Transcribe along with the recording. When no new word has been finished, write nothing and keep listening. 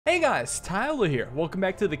Hey guys, Tyler here. Welcome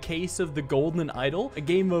back to the Case of the Golden Idol, a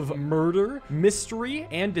game of murder, mystery,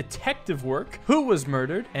 and detective work. Who was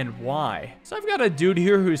murdered and why? So I've got a dude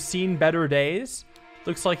here who's seen better days.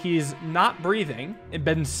 Looks like he's not breathing and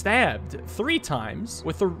been stabbed 3 times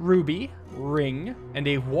with a ruby, ring, and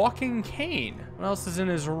a walking cane. What else is in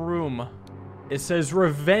his room? It says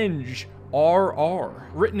Revenge RR,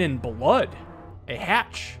 written in blood, a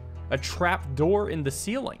hatch, a trap door in the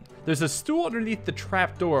ceiling. There's a stool underneath the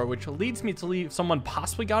trap door, which leads me to believe someone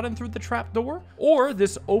possibly got in through the trap door, or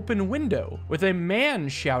this open window with a man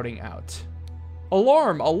shouting out.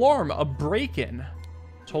 Alarm, alarm, a break-in.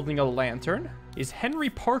 He's holding a lantern is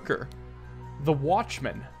Henry Parker, the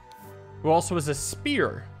watchman, who also has a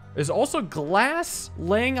spear. There's also glass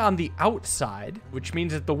laying on the outside, which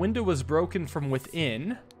means that the window was broken from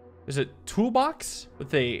within. There's a toolbox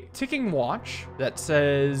with a ticking watch that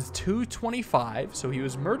says 2:25. So he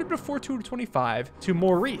was murdered before 2:25 to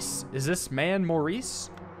Maurice. Is this man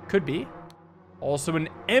Maurice? Could be. Also an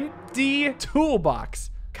empty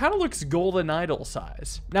toolbox. Kind of looks Golden Idol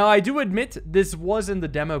size. Now, I do admit this was in the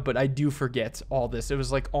demo, but I do forget all this. It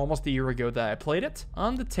was like almost a year ago that I played it.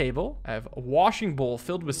 On the table, I have a washing bowl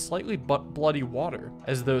filled with slightly bloody water,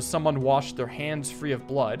 as though someone washed their hands free of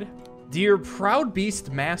blood. Dear Proud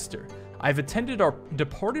Beast Master, I've attended our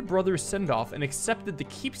departed brother's send-off and accepted the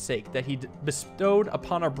keepsake that he bestowed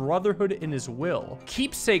upon our brotherhood in his will.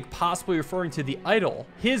 Keepsake possibly referring to the idol.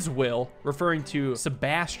 His will referring to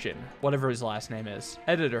Sebastian, whatever his last name is.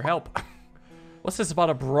 Editor, help. What's this about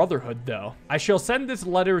a brotherhood, though? I shall send this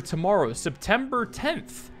letter tomorrow, September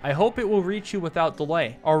 10th. I hope it will reach you without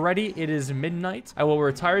delay. Already, it is midnight. I will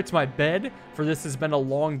retire to my bed, for this has been a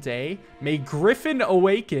long day. May Griffin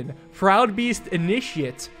awaken, Proud Beast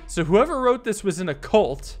initiate. So whoever wrote this was in a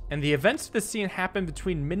cult, and the events of this scene happened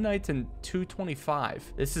between midnight and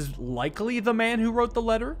 2:25. This is likely the man who wrote the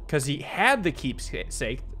letter, because he had the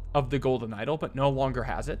keepsake of the Golden Idol, but no longer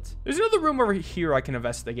has it. There's another room over here I can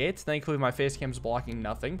investigate. Thankfully, my face cam's blocking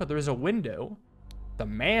nothing, but there's a window. The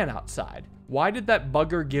man outside. Why did that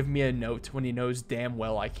bugger give me a note when he knows damn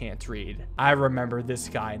well I can't read? I remember this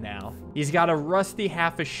guy now. He's got a rusty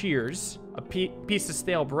half of shears, a piece of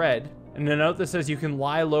stale bread, and a note that says you can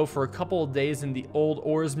lie low for a couple of days in the old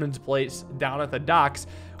oarsman's place down at the docks,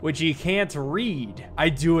 which he can't read. I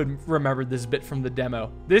do remember this bit from the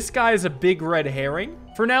demo. This guy is a big red herring.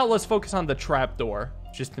 For now, let's focus on the trapdoor.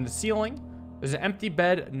 Just in the ceiling. There's an empty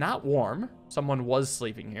bed, not warm. Someone was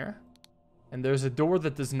sleeping here. And there's a door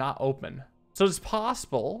that does not open. So it's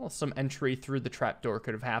possible some entry through the trapdoor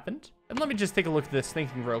could have happened. And let me just take a look at this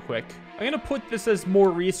thinking real quick. I'm gonna put this as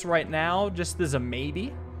Maurice right now, just as a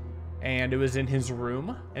maybe. And it was in his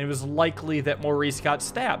room. And it was likely that Maurice got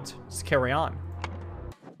stabbed. Let's carry on.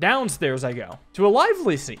 Downstairs I go to a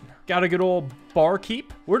lively scene. Got a good old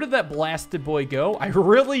barkeep. Where did that blasted boy go? I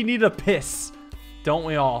really need a piss. Don't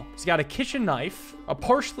we all? He's got a kitchen knife, a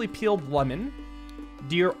partially peeled lemon.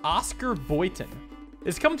 Dear Oscar Boyton,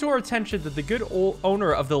 it's come to our attention that the good old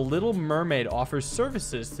owner of the Little Mermaid offers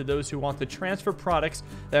services to those who want to transfer products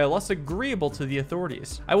that are less agreeable to the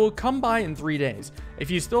authorities. I will come by in 3 days. If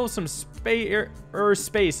you still have some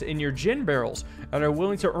space in your gin barrels and are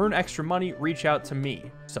willing to earn extra money, reach out to me.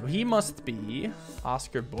 So he must be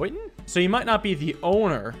Oscar Boyton? So he might not be the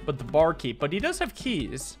owner, but the barkeep, but he does have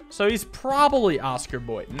keys. So he's probably Oscar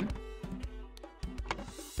Boyton.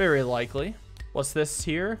 Very likely. What's this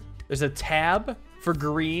here? There's a tab for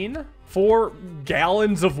green, 4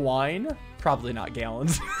 gallons of wine. Probably not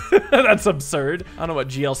gallons. That's absurd. I don't know what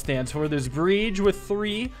GL stands for. There's Breege with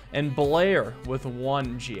 3 and Blair with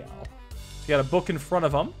 1 GL. He's got a book in front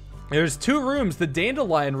of him. There's 2 rooms, the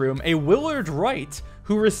Dandelion room, a Willard Wright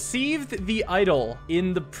who received the idol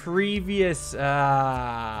in the previous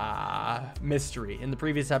mystery, in the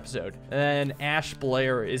previous episode. And Ash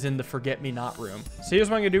Blair is in the Forget-Me-Not room. So here's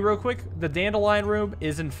what I'm gonna do real quick. The Dandelion room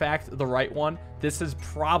is in fact the right one. This is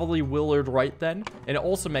probably Willard Wright then. And it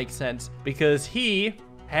also makes sense because he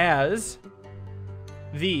has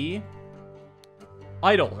the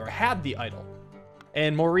idol, or had the idol.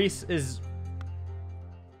 And Maurice is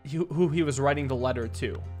who he was writing the letter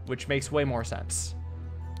to, which makes way more sense.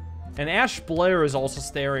 And Ash Blair is also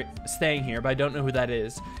staying here, but I don't know who that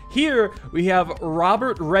is. Here, we have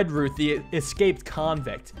Robert Redruth, the escaped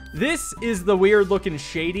convict. This is the weird-looking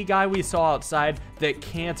shady guy we saw outside that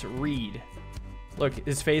can't read. Look,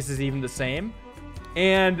 his face is even the same.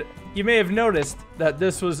 And you may have noticed that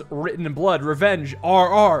this was written in blood. Revenge,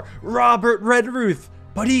 RR, Robert Redruth.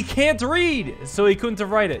 But he can't read, so he couldn't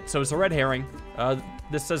have write it. So it's a red herring.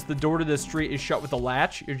 This says the door to the street is shut with a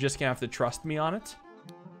latch. You're just gonna have to trust me on it.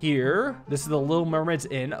 here. This is the Little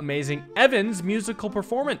Mermaid Inn. Amazing Evan's musical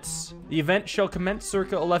performance. The event shall commence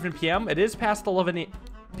circa 11 p.m. It is past 11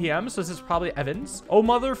 p.m., so this is probably Evan's. Oh,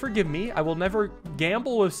 mother, forgive me. I will never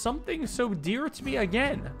gamble with something so dear to me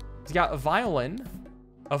again. He's got a violin,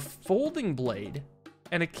 a folding blade,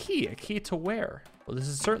 and a key to wear. Well, this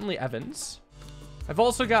is certainly Evan's. I've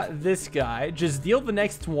also got this guy. Just deal the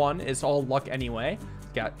next one. It's all luck anyway.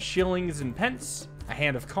 Got shillings and pence, a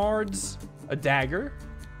hand of cards, a dagger,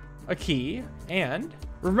 a key, and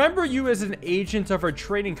remember, you as an agent of our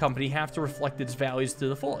trading company have to reflect its values to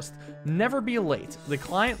the fullest. Never be late. The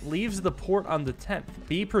client leaves the port on the 10th.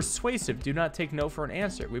 Be persuasive. Do not take no for an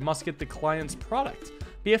answer. We must get the client's product.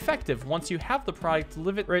 Be effective. Once you have the product,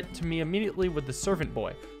 deliver it to me immediately with the servant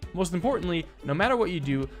boy. Most importantly, no matter what you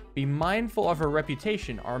do, be mindful of our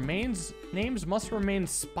reputation. Our names must remain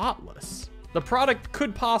spotless. The product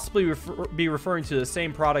could possibly be referring to the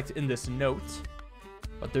same product in this note,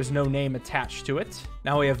 but there's no name attached to it.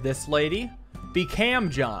 Now we have this lady. Becam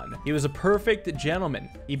John. He was a perfect gentleman.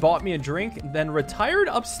 He bought me a drink, then retired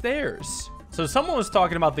upstairs. So someone was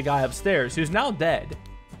talking about the guy upstairs who's now dead.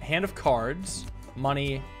 A hand of cards,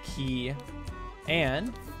 money, key,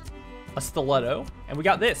 and a stiletto. And we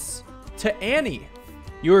got this. To Annie.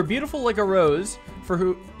 You are beautiful like a rose.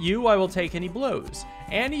 For you I will take any blows.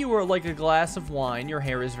 Annie, you are like a glass of wine. Your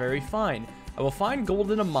hair is very fine. I will find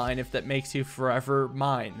gold in a mine if that makes you forever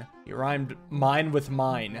mine. You rhymed mine with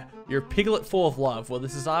mine. You're piglet full of love. Well,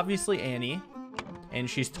 this is obviously Annie, and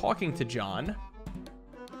she's talking to John.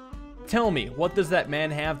 Tell me, what does that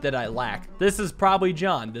man have that I lack? This is probably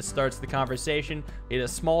John. This starts the conversation. He had a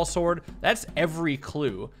small sword. That's every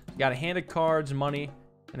clue. Got a hand of cards, money,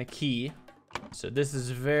 and a key. So this is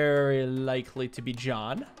very likely to be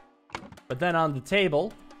John. But then on the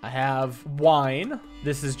table, I have wine.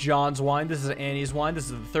 This is John's wine. This is Annie's wine. This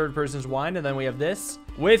is the third person's wine. And then we have this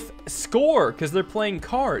with score, because they're playing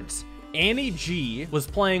cards. Annie G was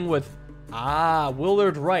playing with,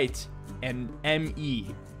 Willard Wright and M.E.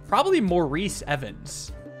 Probably Maurice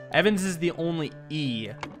Evans. Evans is the only E,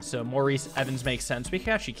 so Maurice Evans makes sense. We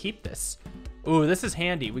can actually keep this. Ooh, this is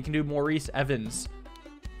handy. We can do Maurice Evans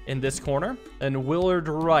in this corner. And Willard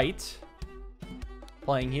Wright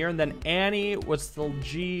playing here. And then Annie, what's the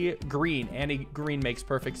G? Green. Annie Green makes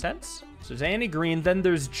perfect sense. So there's Annie Green. Then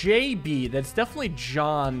there's JB. That's definitely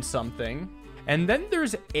John something. And then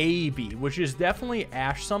there's AB, which is definitely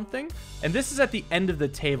Ash something. And this is at the end of the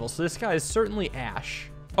table. So this guy is certainly Ash.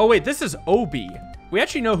 Oh, wait, this is Obi. We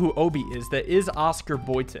actually know who Obi is. That is Oscar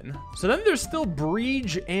Boyton. So then there's still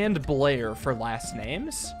Breege and Blair for last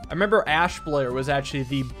names. I remember Ash Blair was actually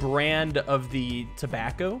the brand of the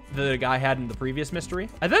tobacco that the guy had in the previous mystery.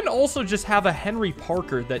 I then also just have a Henry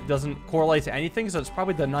Parker that doesn't correlate to anything, so it's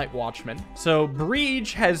probably the Night Watchman. So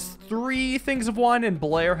Breege has 3 things of wine and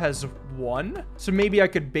Blair has 1. So maybe I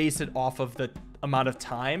could base it off of the amount of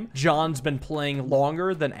time John's been playing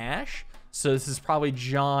longer than Ash. So this is probably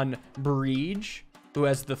John Breege, who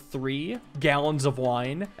has the 3 gallons of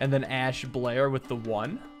wine, and then Ash Blair with the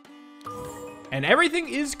 1. And everything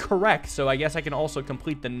is correct, so I guess I can also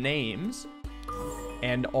complete the names.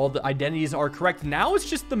 And all the identities are correct. Now it's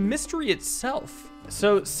just the mystery itself.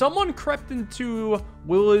 So someone crept into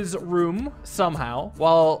Willa's room somehow,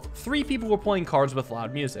 while 3 people were playing cards with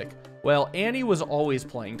loud music. Well, Annie was always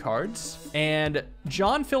playing cards, and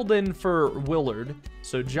John filled in for Willard,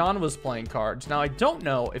 so John was playing cards. Now, I don't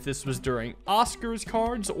know if this was during Oscar's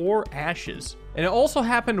cards or Ash's. And it also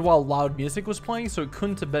happened while loud music was playing, so it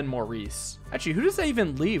couldn't have been Maurice. Actually, who does that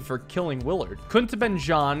even leave for killing Willard? Couldn't have been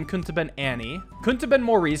John, couldn't have been Annie. Couldn't have been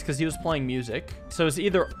Maurice because he was playing music. So it's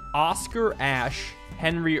either Oscar, Ash,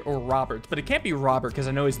 Henry, or Robert. But it can't be Robert because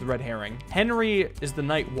I know he's the red herring. Henry is the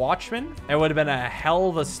Night Watchman. It would have been a hell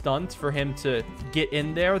of a stunt for him to get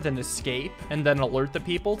in there, then escape, and then alert the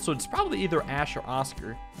people. So it's probably either Ash or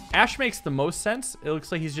Oscar. Ash makes the most sense. It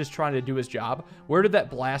looks like he's just trying to do his job. Where did that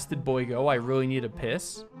blasted boy go? I really need a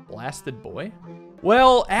piss. Blasted boy?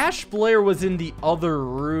 Well, Ash Blair was in the other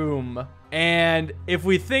room. And if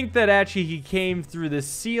we think that actually he came through the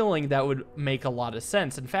ceiling, that would make a lot of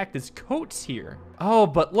sense. In fact, his coat's here. Oh,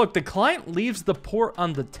 but look, the client leaves the port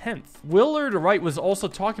on the 10th. Willard Wright was also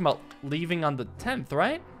talking about leaving on the 10th,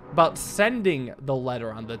 right? About sending the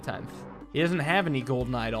letter on the 10th. He doesn't have any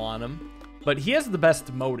golden idol on him, but he has the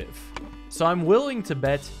best motive. So I'm willing to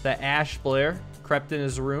bet that Ash Blair crept in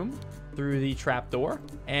his room through the trapdoor,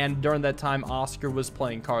 and during that time Oscar was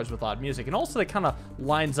playing cards with loud music, and also that kind of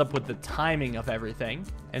lines up with the timing of everything.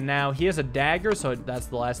 And now he has a dagger, so that's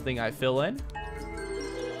the last thing I fill in.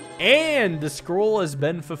 And the scroll has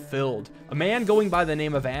been fulfilled. A man going by the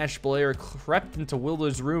name of Ash Blair crept into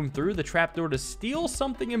Willard's room through the trapdoor to steal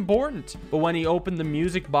something important. But when he opened the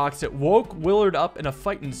music box, it woke Willard up and a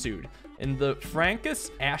fight ensued. In the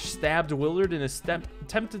fracas, Ash stabbed Willard and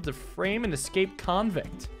attempted to frame an escaped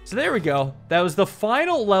convict. So there we go. That was the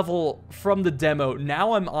final level from the demo.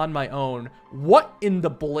 Now I'm on my own. What in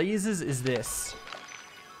the blazes is this?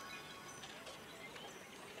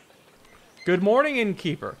 Good morning,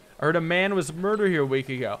 innkeeper. I heard a man was murdered here a week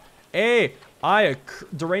ago. Hey, a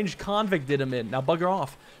deranged convict did him in. Now bugger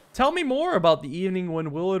off. Tell me more about the evening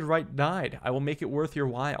when Willard Wright died. I will make it worth your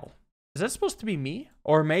while. Is that supposed to be me?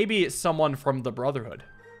 Or maybe it's someone from the Brotherhood.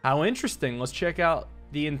 How interesting. Let's check out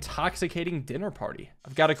the intoxicating dinner party.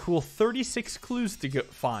 I've got a cool 36 clues to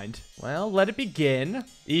find. Well, let it begin.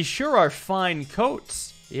 These sure are fine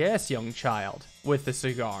coats. Yes, young child. With a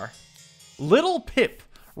cigar. Little Pip.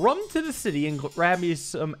 Run to the city and grab me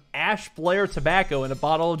some Ash Blair tobacco and a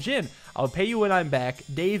bottle of gin. I'll pay you when I'm back,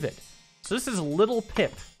 David. So this is Little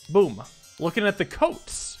Pip. Boom. Looking at the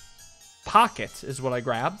coats. Pocket is what I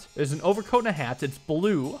grabbed. There's an overcoat and a hat. It's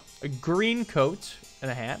blue. A green coat and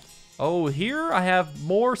a hat. Oh, here I have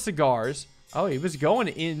more cigars. Oh, he was going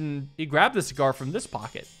in. He grabbed the cigar from this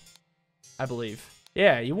pocket, I believe.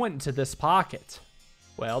 Yeah, he went into this pocket.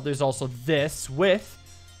 Well, there's also this with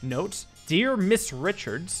notes. Dear Miss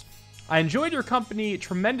Richards, I enjoyed your company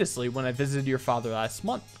tremendously when I visited your father last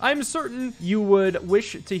month. I'm certain you would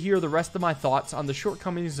wish to hear the rest of my thoughts on the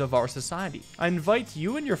shortcomings of our society. I invite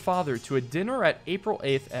you and your father to a dinner at April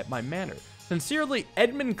 8th at my manor. Sincerely,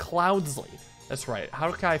 Edmund Cloudsley. That's right.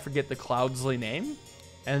 How can I forget the Cloudsley name?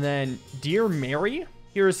 And then, Dear Mary,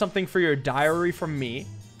 here is something for your diary from me.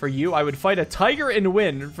 For you, I would fight a tiger and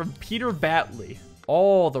win from Peter Batley.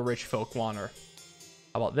 All the rich folk want her.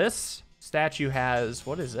 How about this? Statue has,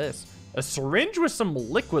 what is this? A syringe with some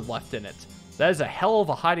liquid left in it. That is a hell of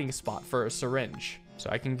a hiding spot for a syringe. So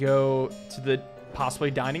I can go to the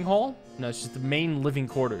possibly dining hall. No, it's just the main living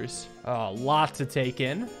quarters. A lot to take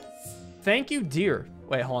in. Thank you, dear.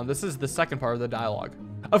 Wait, hold on. This is the second part of the dialogue.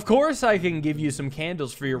 Of course, I can give you some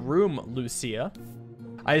candles for your room, Lucia.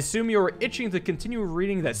 I assume you are itching to continue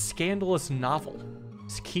reading that scandalous novel.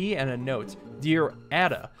 It's key and a note. Dear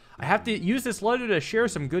Ada, I have to use this letter to share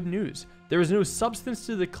some good news. There is no substance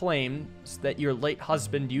to the claims that your late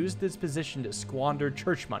husband used his position to squander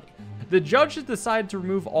church money. The judge has decided to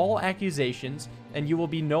remove all accusations, and you will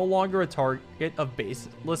be no longer a target of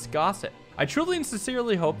baseless gossip. I truly and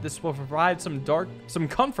sincerely hope this will provide some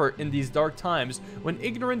comfort in these dark times when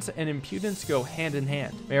ignorance and impudence go hand in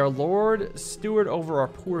hand. May our Lord steward over our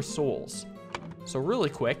poor souls. So really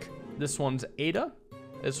quick, this one's Ada.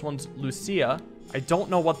 This one's Lucia. I don't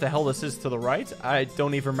know what the hell this is to the right. I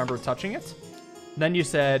don't even remember touching it. Then you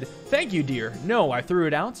said, thank you, dear. No, I threw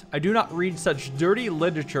it out. I do not read such dirty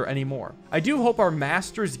literature anymore. I do hope our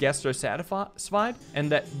master's guests are satisfied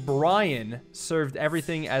and that Brian served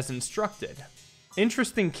everything as instructed.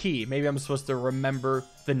 Interesting key. Maybe I'm supposed to remember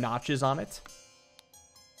the notches on it.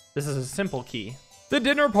 This is a simple key. The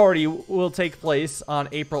dinner party will take place on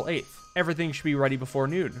April 8th. Everything should be ready before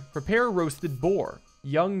noon. Prepare roasted boar.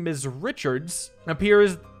 Young Ms. Richards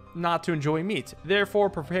appears not to enjoy meat. Therefore,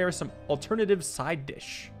 prepare some alternative side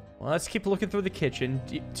dish. Well, let's keep looking through the kitchen.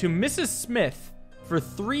 To Mrs. Smith for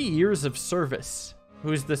 3 years of service.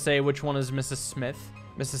 Who's to say which one is Mrs. Smith?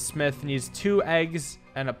 Mrs. Smith needs 2 eggs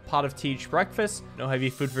and a pot of tea each breakfast. No heavy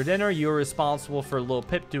food for dinner. You are responsible for Little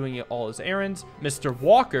Pip doing all his errands. Mr.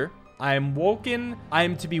 Walker, I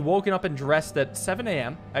am to be woken up and dressed at 7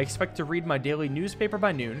 a.m. I expect to read my daily newspaper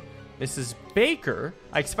by noon. Mrs. Baker,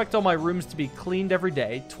 I expect all my rooms to be cleaned every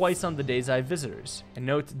day, twice on the days I have visitors. And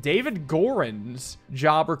note, David Gorin's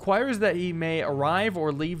job requires that he may arrive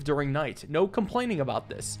or leave during night. No complaining about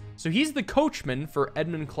this. So he's the coachman for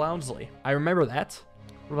Edmund Cloudsley. I remember that.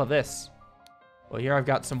 What about this? Well, here I've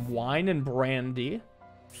got some wine and brandy.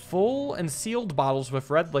 Full and sealed bottles with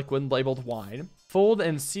red liquid labeled wine. Full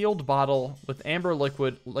and sealed bottle with amber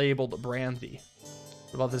liquid labeled brandy.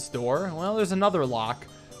 What about this door? Well, there's another lock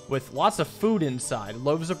with lots of food inside.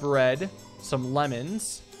 Loaves of bread, some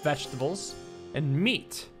lemons, vegetables, and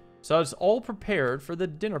meat. So it's all prepared for the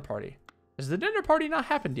dinner party. Has the dinner party not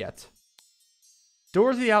happened yet?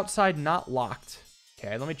 Door to the outside not locked.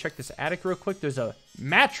 Okay, let me check this attic real quick. There's a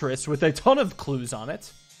mattress with a ton of clues on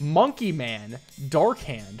it. Monkey Man, Dark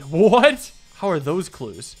Hand. What? How are those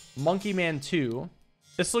clues? Monkey Man 2.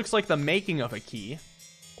 This looks like the making of a key.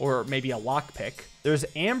 Or maybe a lockpick. There's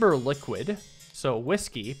amber liquid. So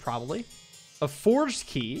whiskey, probably. A forged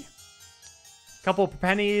key. A couple of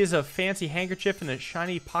pennies, a fancy handkerchief, and a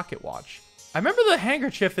shiny pocket watch. I remember the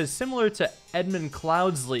handkerchief is similar to Edmund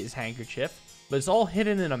Cloudsley's handkerchief, but it's all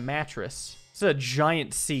hidden in a mattress. It's a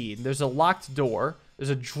giant seed. There's a locked door. There's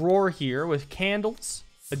a drawer here with candles.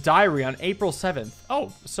 A diary on April 7th.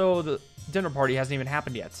 Oh, so the dinner party hasn't even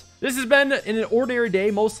happened yet. This has been an ordinary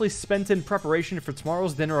day, mostly spent in preparation for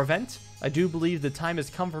tomorrow's dinner event. I do believe the time has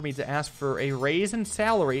come for me to ask for a raise in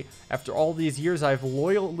salary after all these years I've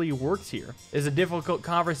loyally worked here. It is a difficult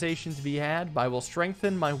conversation to be had, but I will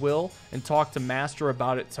strengthen my will and talk to Master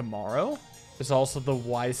about it tomorrow. There's also the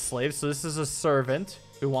wise slave. So this is a servant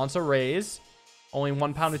who wants a raise. Only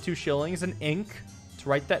 1 pound and 2 shillings and ink to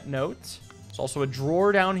write that note. There's also a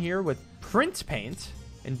drawer down here with print paint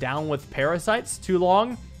and down with parasites. Too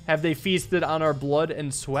long have they feasted on our blood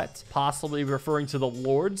and sweat, possibly referring to the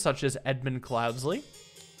Lord, such as Edmund Cloudsley.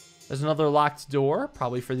 There's another locked door,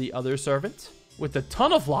 probably for the other servant, with a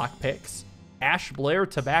ton of lockpicks, Ash Blair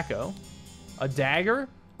tobacco, a dagger,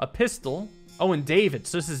 a pistol. Oh, and David.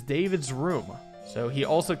 So this is David's room. So he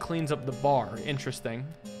also cleans up the bar. Interesting.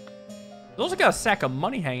 There's also got a sack of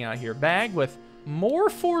money hanging out here. Bag with more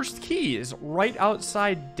forged keys right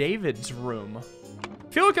outside David's room.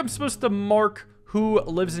 I feel like I'm supposed to mark who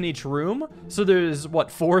lives in each room. So there's,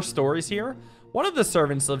 what, 4 stories here? One of the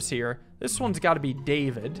servants lives here. This one's got to be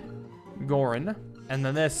David Gorin. And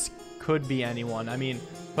then this could be anyone. I mean,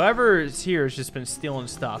 whoever is here has just been stealing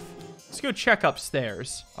stuff. Let's go check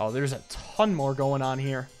upstairs. Oh, there's a ton more going on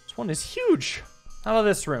here. This one is huge. How about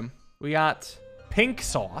this room? We got pink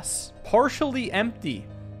sauce, partially empty.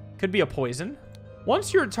 Could be a poison.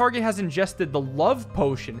 Once your target has ingested the love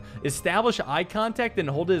potion, establish eye contact and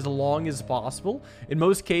hold it as long as possible. In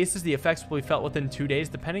most cases, the effects will be felt within 2 days,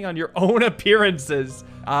 depending on your own appearances.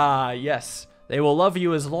 Ah, yes. They will love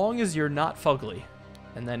you as long as you're not fugly.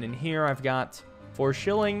 And then in here, I've got 4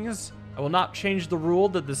 shillings. I will not change the rule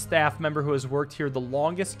that the staff member who has worked here the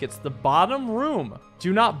longest gets the bottom room.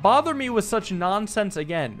 Do not bother me with such nonsense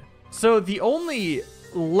again. So the only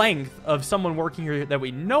length of someone working here that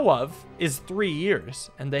we know of is 3 years,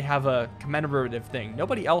 and they have a commemorative thing.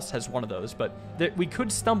 Nobody else has one of those, but we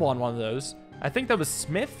could stumble on one of those. I think that was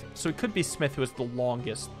Smith, so it could be Smith who is the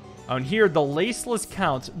longest. Oh, and here, the Laceless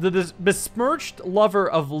Count, the besmirched lover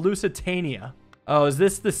of Lusitania. Oh, is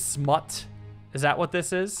this the smut? Is that what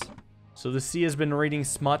this is? So the C has been reading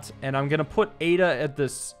smut, and I'm gonna put Ada at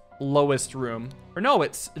this lowest room. Or no,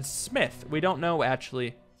 it's Smith. We don't know,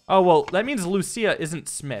 actually. Oh, well, that means Lucia isn't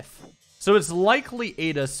Smith. So it's likely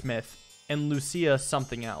Ada Smith and Lucia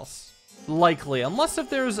something else. Likely, unless if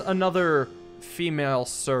there's another female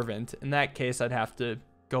servant. In that case, I'd have to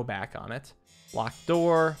go back on it. Locked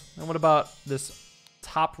door. And what about this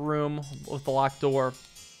top room with the locked door?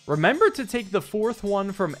 Remember to take the 4th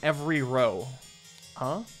one from every row.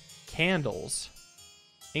 Huh? Candles.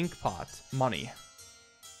 Ink pot. Money.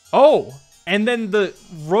 Oh! And then the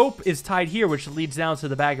rope is tied here, which leads down to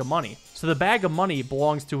the bag of money. So the bag of money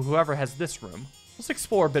belongs to whoever has this room. Let's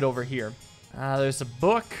explore a bit over here. There's a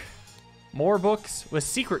book. More books with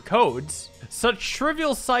secret codes. Such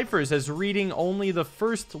trivial ciphers as reading only the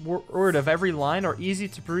first word of every line are easy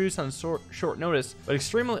to produce on short notice, but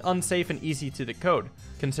extremely unsafe and easy to decode.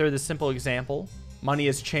 Consider this simple example. Money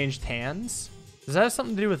has changed hands. Does that have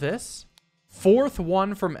something to do with this? 4th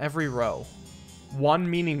one from every row. 1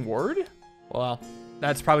 meaning word? Well,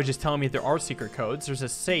 that's probably just telling me there are secret codes. There's a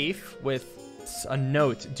safe with a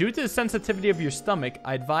note. Due to the sensitivity of your stomach,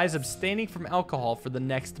 I advise abstaining from alcohol for the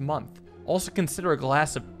next month. Also consider a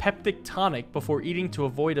glass of peptic tonic before eating to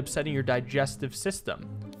avoid upsetting your digestive system.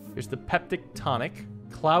 Here's the peptic tonic,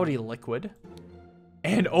 cloudy liquid,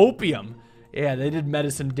 and opium. Yeah, they did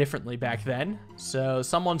medicine differently back then. So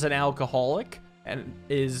someone's an alcoholic and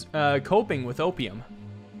is coping with opium.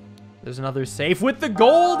 There's another safe with the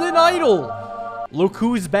golden idol. Look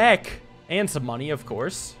who's back. And some money, of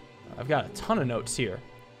course. I've got a ton of notes here.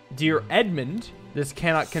 Dear Edmund, this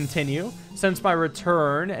cannot continue. Since my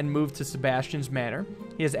return and move to Sebastian's Manor,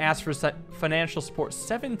 he has asked for financial support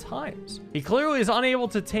 7 times. He clearly is unable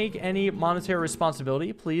to take any monetary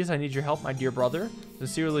responsibility. Please, I need your help, my dear brother.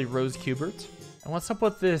 Sincerely, Rose Kubert. And what's up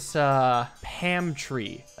with this palm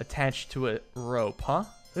tree attached to a rope, huh?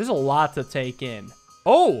 There's a lot to take in.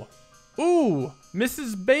 Oh! Ooh,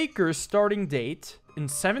 Mrs. Baker's starting date in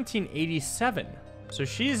 1787. So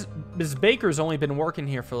Ms. Baker's only been working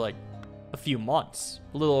here for like a few months,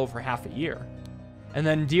 a little over half a year. And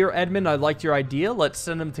then, dear Edmund, I liked your idea. Let's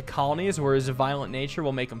send him to colonies where his violent nature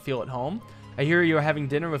will make him feel at home. I hear you're having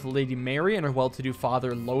dinner with Lady Mary and her well-to-do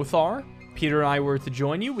father, Lothar. Peter and I were to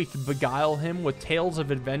join you. We could beguile him with tales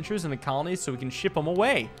of adventures in the colonies so we can ship him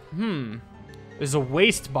away. There's a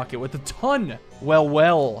waste bucket with a ton.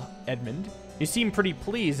 Well, Edmund. You seem pretty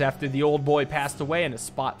pleased after the old boy passed away and a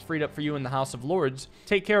spot freed up for you in the House of Lords.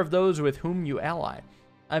 Take care of those with whom you ally.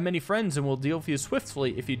 I have many friends and will deal with you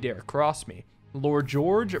swiftly if you dare cross me. Lord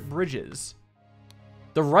George Bridges.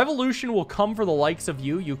 The revolution will come for the likes of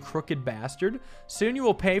you, you crooked bastard. Soon you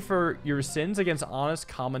will pay for your sins against honest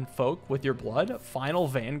common folk with your blood. Final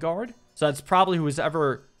Vanguard. So that's probably who's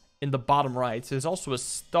ever in the bottom right. There's also a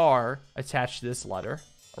star attached to this letter.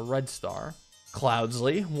 A red star.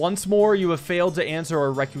 Cloudsley. Once more, you have failed to answer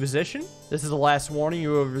our requisition. This is the last warning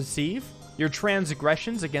you will receive. Your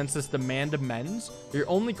transgressions against this demand amends. Your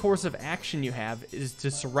only course of action you have is to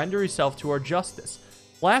surrender yourself to our justice.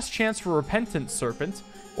 Last chance for repentance, serpent,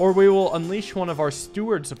 or we will unleash one of our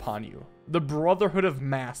stewards upon you. The Brotherhood of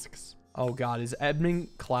Masks. Oh god, is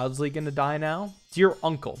Edmund Cloudsley gonna die now? Dear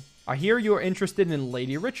uncle, I hear you are interested in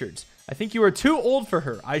Lady Richards. I think you are too old for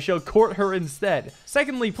her. I shall court her instead.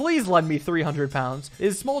 Secondly, please lend me 300 pounds. It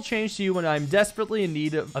is small change to you when I am desperately in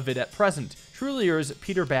need of it at present. Truly yours,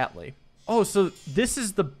 Peter Batley. Oh, so this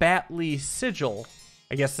is the Batley sigil.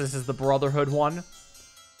 I guess this is the Brotherhood one.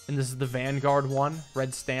 And this is the Vanguard one.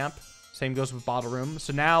 Red stamp. Same goes with Bottle Room.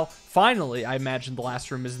 So now, finally, I imagine the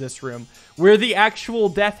last room is this room, where the actual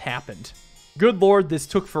death happened. Good lord, this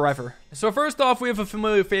took forever. So first off, we have a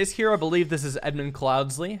familiar face here. I believe this is Edmund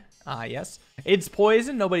Cloudsley. Ah, yes. It's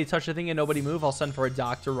poison. Nobody touch a thing and nobody move. I'll send for a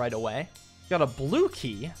doctor right away. Got a blue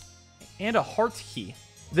key and a heart key.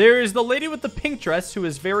 There is the lady with the pink dress who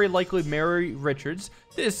is very likely Mary Richards.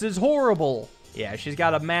 This is horrible. Yeah, she's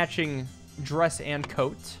got a matching dress and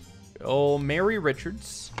coat. Oh, Mary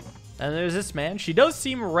Richards. And there's this man. She does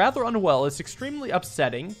seem rather unwell. It's extremely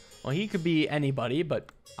upsetting. Well, he could be anybody, but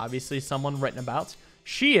obviously someone written about.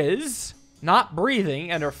 She is not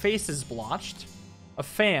breathing and her face is blotched. A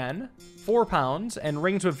fan, 4 pounds, and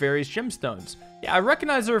rings with various gemstones. Yeah, I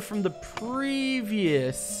recognize her from the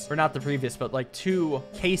previous, or not the previous, but like 2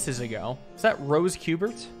 cases ago. Is that Rose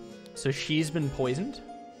Kubert? So she's been poisoned.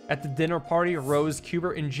 At the dinner party, Rose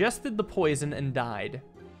Kubert ingested the poison and died.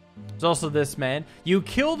 There's also this man. You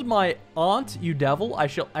killed my aunt, you devil. I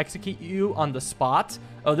shall execute you on the spot.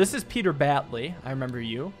 Oh, this is Peter Batley. I remember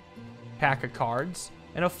you. Pack of cards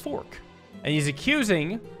and a fork. And he's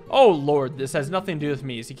accusing... Oh, Lord, this has nothing to do with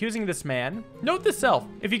me. He's accusing this man. Note to self,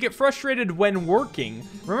 if you get frustrated when working,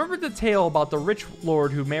 remember the tale about the rich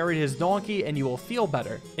lord who married his donkey and you will feel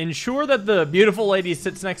better. Ensure that the beautiful lady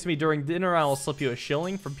sits next to me during dinner. I will slip you a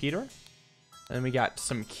shilling from Peter. And then we got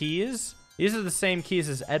some keys. These are the same keys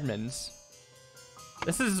as Edmund's.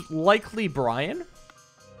 This is likely Brian.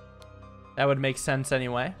 That would make sense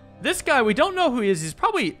anyway. This guy, we don't know who he is. He's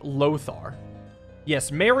probably Lothar.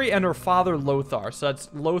 Yes, Mary and her father, Lothar. So that's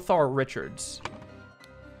Lothar Richards.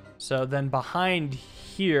 So then behind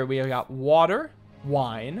here, we got water,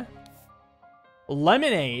 wine,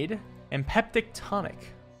 lemonade, and peptic tonic.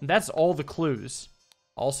 That's all the clues.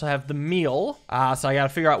 Also have the meal. So I got to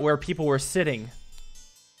figure out where people were sitting.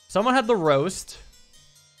 Someone had the roast,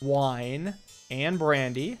 wine, and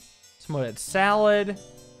brandy. Someone had salad,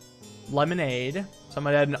 lemonade.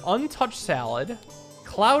 Someone had an untouched salad.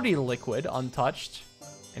 Cloudy liquid, untouched,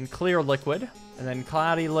 and clear liquid, and then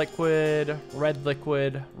cloudy liquid, red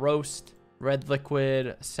liquid, roast, red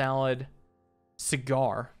liquid, salad,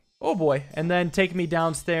 cigar. Oh boy. And then take me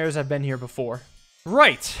downstairs. I've been here before.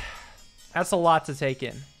 Right. That's a lot to take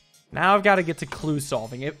in. Now I've got to get to clue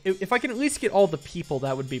solving. If I can at least get all the people,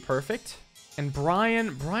 that would be perfect. And Brian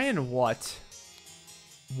what?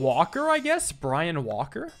 Walker, I guess? Brian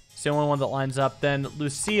Walker? It's the only one that lines up. Then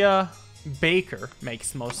Lucia Baker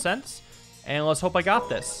makes most sense. And let's hope I got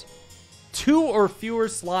this. 2 or fewer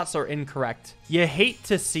slots are incorrect. You hate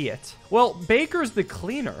to see it. Well, Baker's the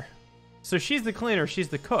cleaner. So she's the cleaner, she's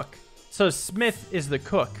the cook. So Smith is the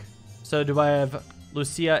cook. So do I have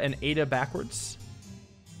Lucia and Ada backwards?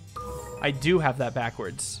 I do have that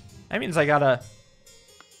backwards. That means I gotta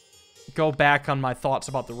go back on my thoughts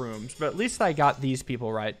about the rooms. But at least I got these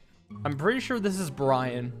people right. I'm pretty sure this is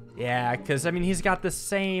Brian. Yeah, because, I mean, he's got the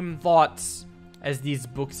same thoughts as these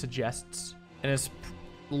books suggests. And it's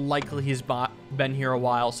likely he's been here a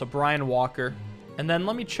while. So Brian Walker. And then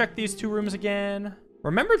let me check these 2 rooms again.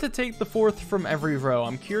 Remember to take the 4th from every row.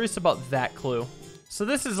 I'm curious about that clue. So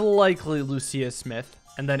this is likely Lucia Smith.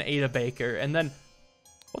 And then Ada Baker. And then,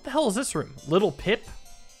 what the hell is this room? Little Pip?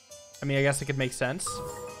 I mean, I guess it could make sense.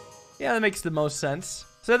 Yeah, that makes the most sense.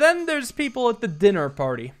 So then there's people at the dinner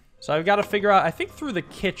party. So I've got to figure out, I think through the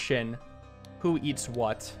kitchen, who eats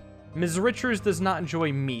what. Ms. Richards does not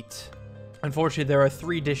enjoy meat. Unfortunately, there are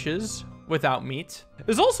 3 dishes without meat.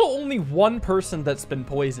 There's also only 1 person that's been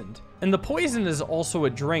poisoned. And the poison is also a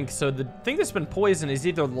drink. So the thing that's been poisoned is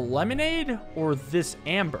either the lemonade or this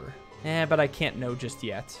amber. But I can't know just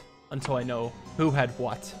yet until I know who had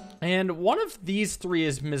what. And one of these three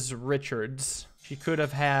is Ms. Richards. She could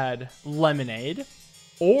have had lemonade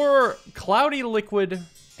or cloudy liquid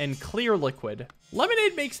and clear liquid.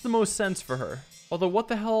 Lemonade makes the most sense for her. Although, what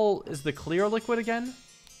the hell is the clear liquid again?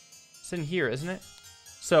 It's in here, isn't it?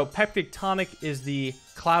 So, peptic tonic is the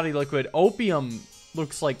cloudy liquid. Opium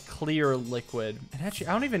looks like clear liquid. And actually,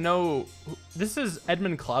 I don't even know. This is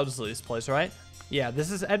Edmund Cloudsley's place, right? Yeah,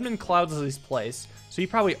 this is Edmund Cloudsley's place. So, he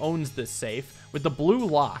probably owns this safe with the blue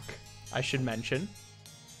lock, I should mention.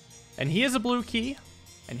 And he has a blue key.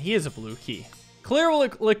 And he has a blue key. Clear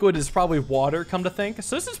liquid is probably water, come to think.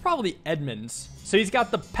 So, this is probably Edmund's. So, he's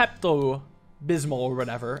got the Pepto-Bismol or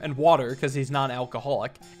whatever, and water because he's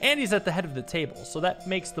non-alcoholic, and he's at the head of the table, so that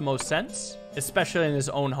makes the most sense, especially in his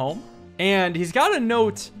own home. And he's got a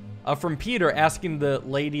note from Peter asking the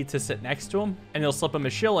lady to sit next to him, and he'll slip him a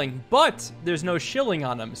shilling, but there's no shilling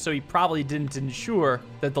on him, so he probably didn't ensure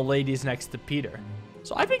that the lady's next to Peter.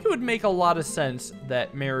 So I think it would make a lot of sense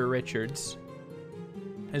that Mary Richards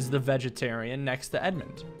is the vegetarian next to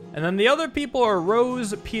Edmund. And then the other people are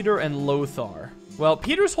Rose, Peter, and Lothar. Well,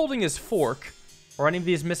 Peter's holding his fork. Are any of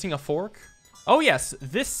these missing a fork? Oh, yes.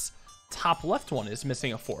 This top left one is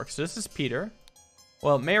missing a fork. So this is Peter.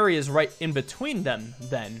 Well, Mary is right in between them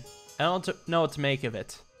then. I don't know what to make of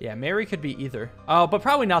it. Yeah, Mary could be either. Oh, but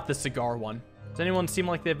probably not the cigar one. Does anyone seem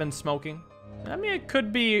like they've been smoking? I mean, it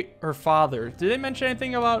could be her father. Did they mention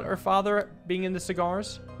anything about her father being into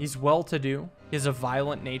cigars? He's well-to-do. He has a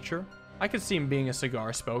violent nature. I could see him being a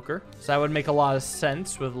cigar smoker. So that would make a lot of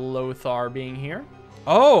sense with Lothar being here.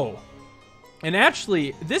 Oh, and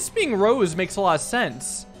actually, this being Rose makes a lot of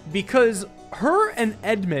sense because her and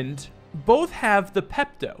Edmund both have the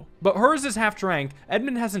Pepto, but hers is half drank.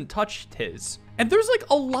 Edmund hasn't touched his. And there's like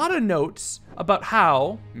a lot of notes about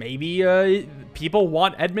how maybe people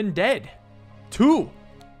want Edmund dead. 2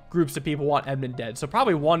 groups of people want Edmund dead. So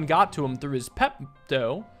probably one got to him through his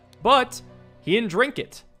Pepto, but he didn't drink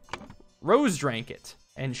it. Rose drank it,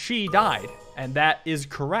 and she died, and that is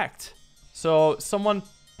correct. So, someone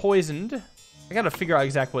poisoned. I gotta figure out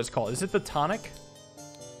exactly what it's called. Is it the tonic?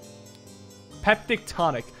 Peptic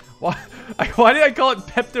tonic. Why did I call it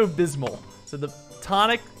Pepto-Bismol? So, the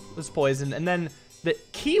tonic was poisoned, and then the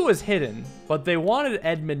key was hidden, but they wanted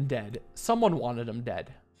Edmund dead. Someone wanted him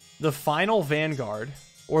dead. The Final Vanguard,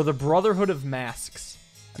 or the Brotherhood of Masks.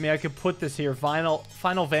 I mean, I could put this here. Final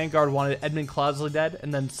Vanguard wanted Edmund Cloudsley dead,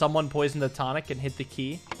 and then someone poisoned the tonic and hit the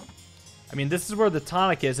key. I mean, this is where the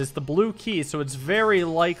tonic is. It's the blue key, so it's very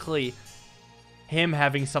likely him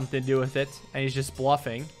having something to do with it, and he's just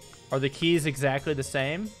bluffing. Are the keys exactly the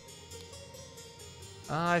same?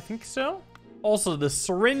 I think so. Also, the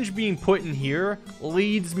syringe being put in here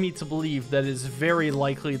leads me to believe that it's very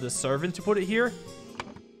likely the servant to put it here.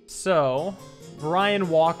 So, Brian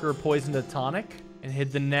Walker poisoned the tonic and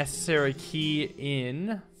hid the necessary key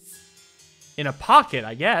in a pocket,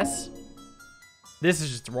 I guess. This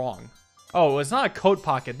is just wrong. Oh, it's not a coat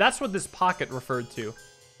pocket. That's what this pocket referred to.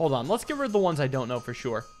 Hold on, let's get rid of the ones I don't know for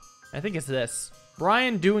sure. I think it's this.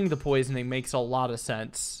 Brian doing the poisoning makes a lot of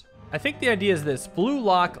sense. I think the idea is this. Blue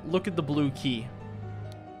lock, look at the blue key.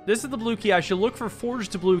 This is the blue key. I should look for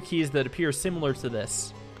forged blue keys that appear similar to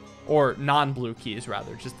this. Or non-blue keys,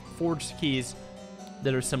 rather. Just forged keys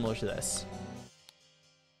that are similar to this.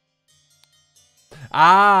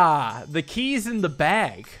 Ah, the key's in the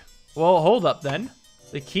bag. Well, hold up then.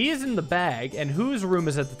 The key is in the bag, and whose room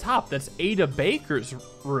is at the top? That's Ada Baker's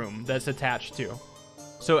room that's attached to.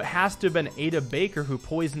 So it has to have been Ada Baker who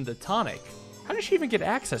poisoned the tonic. How did she even get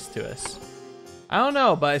access to us? I don't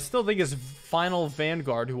know, but I still think it's Final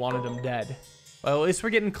Vanguard who wanted him dead. Well, at least we're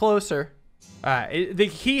getting closer. The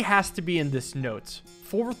key has to be in this note.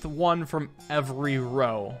 4th one from every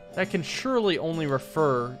row. That can surely only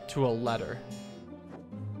refer to a letter.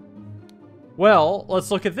 Well,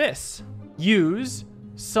 let's look at this. Use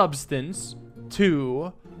substance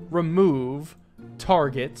to remove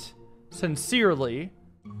target. Sincerely,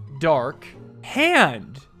 Dark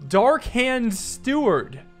Hand. Dark Hand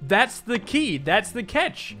Steward. That's the key. That's the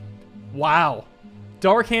catch. Wow.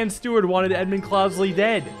 Dark Hand Steward wanted Edmund Cloudsley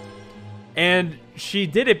dead. And she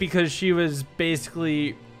did it because she was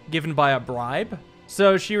basically given by a bribe.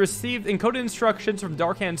 So she received encoded instructions from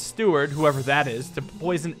Darkhand Steward, whoever that is, to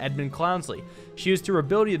poison Edmund Cloudsley. She used her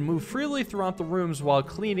ability to move freely throughout the rooms while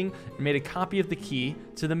cleaning and made a copy of the key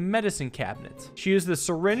to the medicine cabinet. She used the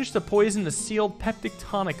syringe to poison the sealed peptic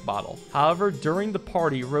tonic bottle. However, during the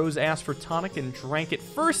party, Rose asked for tonic and drank it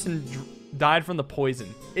first and died from the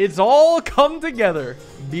poison. It's all come together.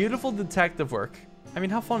 Beautiful detective work. I mean,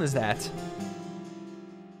 how fun is that?